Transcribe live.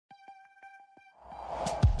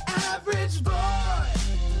average boy.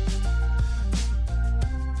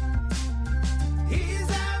 He's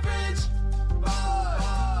average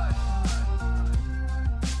boy.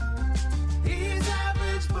 He's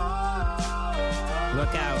average boy.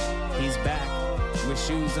 Look out, he's back, with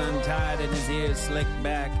shoes untied and his ears slicked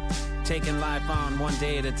back, taking life on one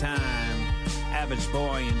day at a time. Average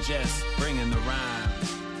Boy and Jess bringing the rhyme.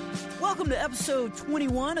 Welcome to episode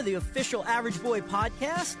 21 of the official Average Boy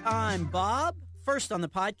podcast. I'm Bob, first on the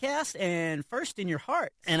podcast and first in your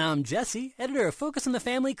heart. And I'm Jesse, editor of Focus on the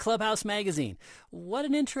Family Clubhouse magazine. What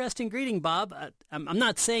an interesting greeting, Bob. I'm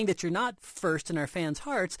not saying that you're not first in our fans'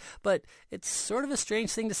 hearts, but it's sort of a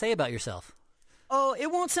strange thing to say about yourself. Oh,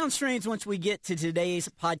 it won't sound strange once we get to today's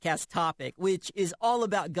podcast topic, which is all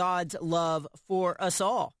about God's love for us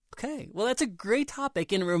all. Okay, well, that's a great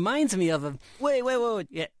topic, and it reminds me of a... Wait.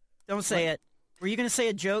 Yeah, don't say it. Were you going to say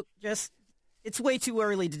a joke, Jess? It's way too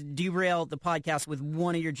early to derail the podcast with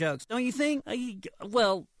one of your jokes, don't you think?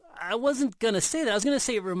 Well, I wasn't going to say that. I was going to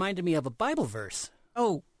say it reminded me of a Bible verse.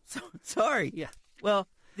 Oh, sorry. Yeah. Well,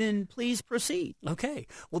 then please proceed. Okay.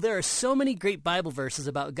 Well, there are so many great Bible verses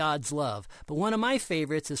about God's love, but one of my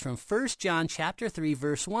favorites is from 1 John chapter 3,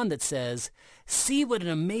 verse 1 that says, "See what an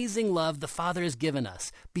amazing love the Father has given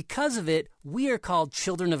us. Because of it, we are called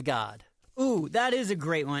children of God." Ooh, that is a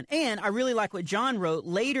great one. And I really like what John wrote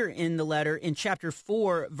later in the letter in chapter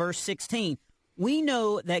 4, verse 16. We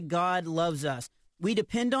know that God loves us. We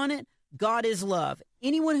depend on it. God is love.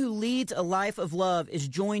 Anyone who leads a life of love is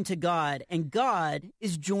joined to God, and God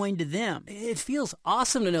is joined to them. It feels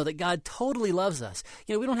awesome to know that God totally loves us.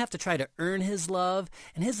 You know, we don't have to try to earn His love,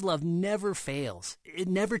 and His love never fails. It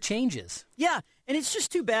never changes. Yeah, and it's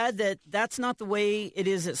just too bad that that's not the way it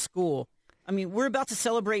is at school. I mean, we're about to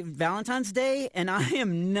celebrate Valentine's Day, and I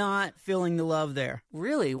am not feeling the love there.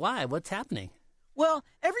 Really? Why? What's happening? Well,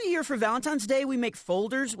 every year for Valentine's Day, we make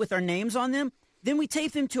folders with our names on them. Then we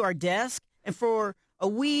tape them to our desk, and for a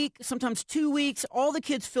week, sometimes 2 weeks, all the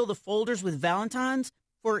kids fill the folders with Valentines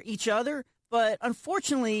for each other. But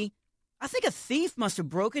unfortunately, I think a thief must have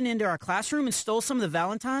broken into our classroom and stole some of the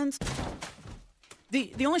Valentines.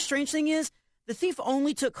 The only strange thing is, the thief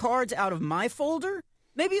only took cards out of my folder.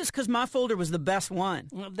 Maybe it's because my folder was the best one.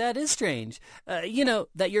 Well, that is strange.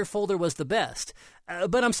 That your folder was the best.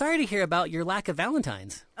 But I'm sorry to hear about your lack of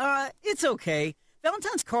Valentines. It's okay.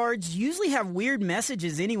 Valentine's cards usually have weird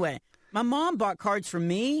messages anyway. My mom bought cards for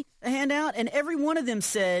me to hand out, and every one of them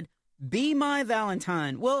said, "Be my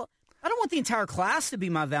Valentine." Well, I don't want the entire class to be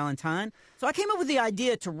my Valentine, so I came up with the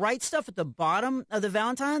idea to write stuff at the bottom of the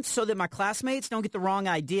Valentines so that my classmates don't get the wrong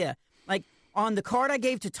idea. Like, on the card I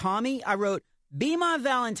gave to Tommy, I wrote, "Be my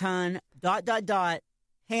Valentine, ...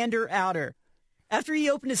 hander outer." After he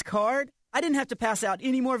opened his card, I didn't have to pass out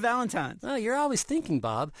any more Valentines. Oh, you're always thinking,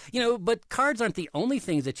 Bob. But cards aren't the only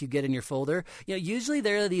things that you get in your folder. Usually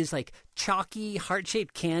there are these, chalky,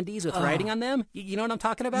 heart-shaped candies with writing on them. You know what I'm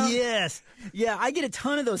talking about? Yes. Yeah, I get a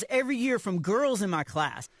ton of those every year from girls in my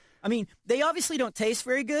class. I mean, they obviously don't taste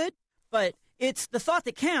very good, but it's the thought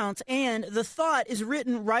that counts, and the thought is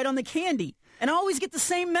written right on the candy. And I always get the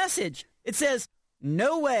same message. It says,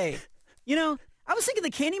 "No way." I was thinking the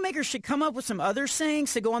candy makers should come up with some other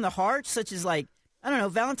sayings to go on the hearts, such as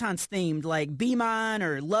Valentine's themed, like "Be Mine"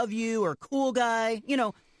 or "Love You" or "Cool Guy."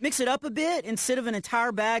 Mix it up a bit instead of an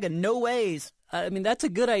entire bag of no ways. I mean, that's a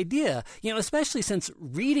good idea, especially since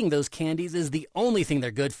reading those candies is the only thing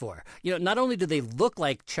they're good for. Not only do they look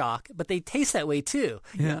like chalk, but they taste that way too.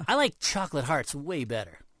 Yeah. I like chocolate hearts way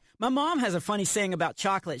better. My mom has a funny saying about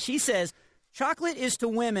chocolate. She says, "Chocolate is to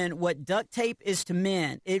women what duct tape is to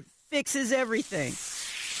men. It fixes everything."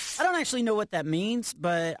 I don't actually know what that means,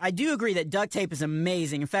 but I do agree that duct tape is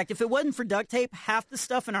amazing. In fact, if it wasn't for duct tape, half the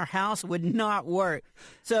stuff in our house would not work.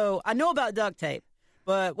 So I know about duct tape,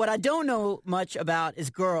 but what I don't know much about is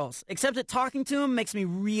girls, except that talking to them makes me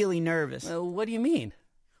really nervous. What do you mean?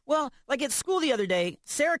 Well, like at school the other day,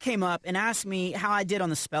 Sarah came up and asked me how I did on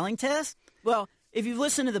the spelling test. Well, if you've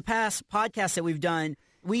listened to the past podcasts that we've done,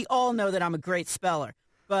 we all know that I'm a great speller.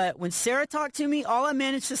 But when Sarah talked to me, all I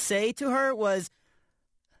managed to say to her was,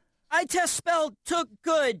 "I test spelled took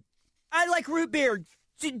good. I like root beer.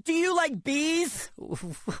 Do you like bees?"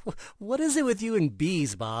 What is it with you and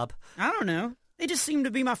bees, Bob? I don't know. They just seem to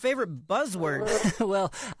be my favorite buzzword.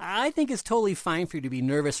 Well, I think it's totally fine for you to be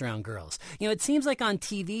nervous around girls. It seems like on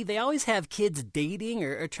TV, they always have kids dating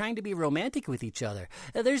or trying to be romantic with each other.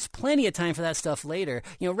 There's plenty of time for that stuff later.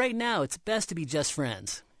 Right now, it's best to be just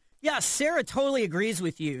friends. Yeah, Sarah totally agrees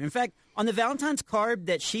with you. In fact, on the Valentine's card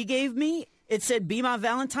that she gave me, it said, "Be my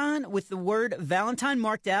Valentine," with the word Valentine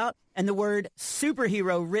marked out and the word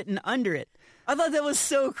superhero written under it. I thought that was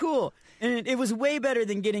so cool. And it was way better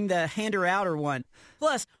than getting the hander-outer one.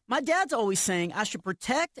 Plus, my dad's always saying I should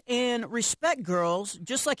protect and respect girls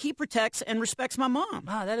just like he protects and respects my mom.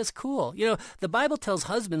 Ah, that is cool. You know, the Bible tells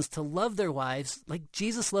husbands to love their wives like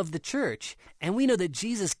Jesus loved the church. And we know that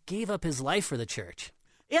Jesus gave up his life for the church.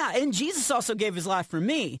 Yeah, and Jesus also gave his life for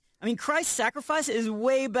me. I mean, Christ's sacrifice is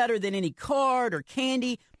way better than any card or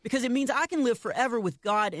candy because it means I can live forever with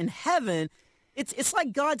God in heaven. It's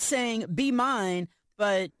like God saying, be mine,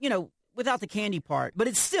 but, without the candy part, but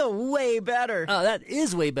it's still way better. Oh, that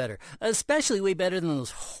is way better, especially way better than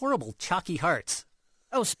those horrible chalky hearts.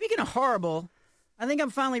 Oh, speaking of horrible, I think I'm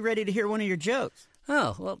finally ready to hear one of your jokes.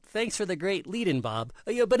 Oh, well, thanks for the great lead-in, Bob.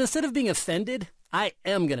 But instead of being offended, I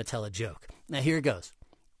am going to tell a joke. Now, here it goes.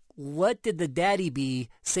 What did the daddy bee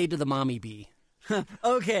say to the mommy bee?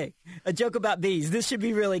 Okay, a joke about bees. This should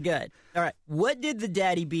be really good. All right, what did the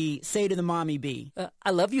daddy bee say to the mommy bee? I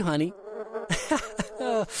love you, honey.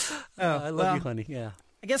 I love you, honey, yeah.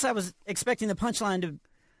 I guess I was expecting the punchline to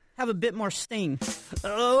have a bit more sting.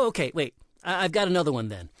 Oh, okay, wait. I've got another one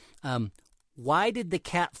then. Why did the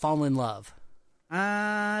cat fall in love?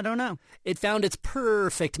 I don't know. It found its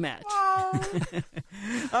perfect match.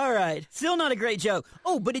 All right. Still not a great joke.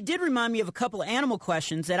 Oh, but it did remind me of a couple of animal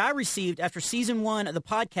questions that I received after season 1 of the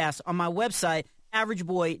podcast on my website,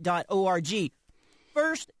 averageboy.org.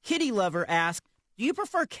 First, Kitty Lover asked, do you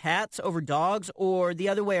prefer cats over dogs or the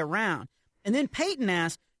other way around? And then Peyton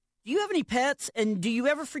asked, do you have any pets and do you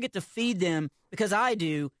ever forget to feed them? Because I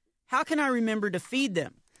do. How can I remember to feed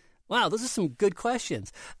them? Wow, those are some good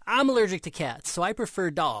questions. I'm allergic to cats, so I prefer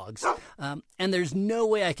dogs. And there's no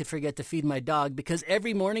way I could forget to feed my dog because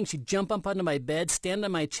every morning she'd jump up onto my bed, stand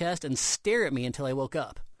on my chest, and stare at me until I woke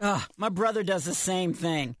up. My brother does the same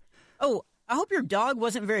thing. Oh, I hope your dog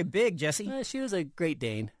wasn't very big, Jesse. She was a Great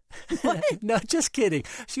Dane. No, just kidding.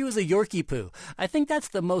 She was a Yorkie Poo. I think that's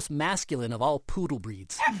the most masculine of all poodle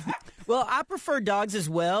breeds. Well, I prefer dogs as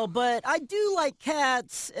well, but I do like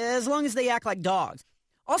cats as long as they act like dogs.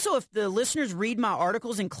 Also, if the listeners read my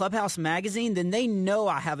articles in Clubhouse Magazine, then they know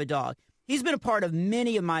I have a dog. He's been a part of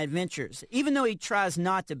many of my adventures, even though he tries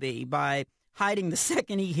not to be by hiding the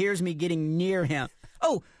second he hears me getting near him.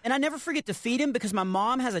 Oh, and I never forget to feed him because my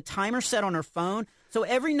mom has a timer set on her phone. So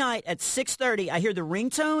every night at 6:30, I hear the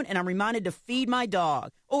ringtone, and I'm reminded to feed my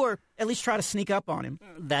dog, or at least try to sneak up on him.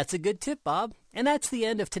 That's a good tip, Bob. And that's the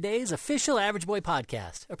end of today's official Average Boy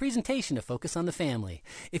podcast, a presentation to Focus on the Family.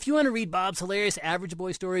 If you want to read Bob's hilarious Average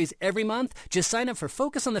Boy stories every month, just sign up for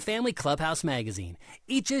Focus on the Family Clubhouse magazine.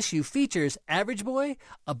 Each issue features Average Boy,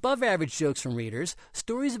 above-average jokes from readers,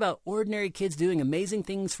 stories about ordinary kids doing amazing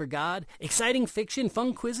things for God, exciting fiction,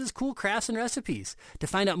 fun quizzes, cool crafts, and recipes. To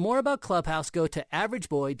find out more about Clubhouse, go to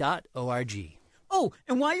averageboy.org. Oh,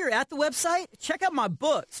 and while you're at the website, check out my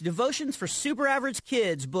books, Devotions for Super Average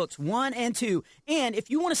Kids, books 1 and 2. And if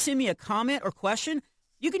you want to send me a comment or question,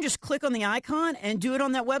 you can just click on the icon and do it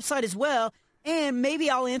on that website as well. And maybe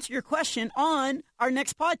I'll answer your question on our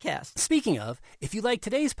next podcast. Speaking of, if you like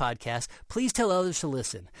today's podcast, please tell others to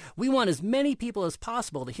listen. We want as many people as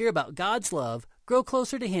possible to hear about God's love, grow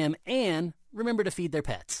closer to Him, and remember to feed their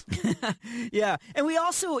pets. Yeah, and we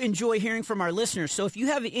also enjoy hearing from our listeners. So if you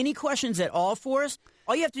have any questions at all for us,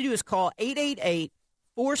 all you have to do is call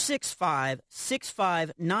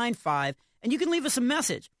 888-465-6595, and you can leave us a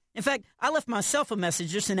message. In fact, I left myself a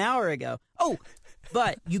message just an hour ago. Oh,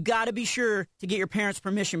 but you got to be sure to get your parents'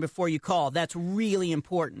 permission before you call. That's really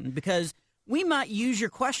important because we might use your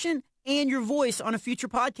question and your voice on a future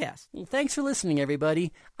podcast. Well, thanks for listening,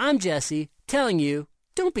 everybody. I'm Jesse, telling you,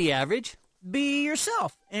 don't be average. Be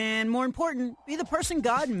yourself. And more important, be the person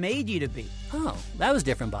God made you to be. Oh, that was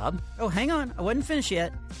different, Bob. Oh, hang on. I wasn't finished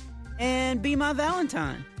yet. And be my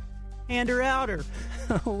Valentine. Hander outer.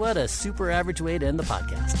 What a super average way to end the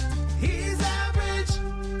podcast. He's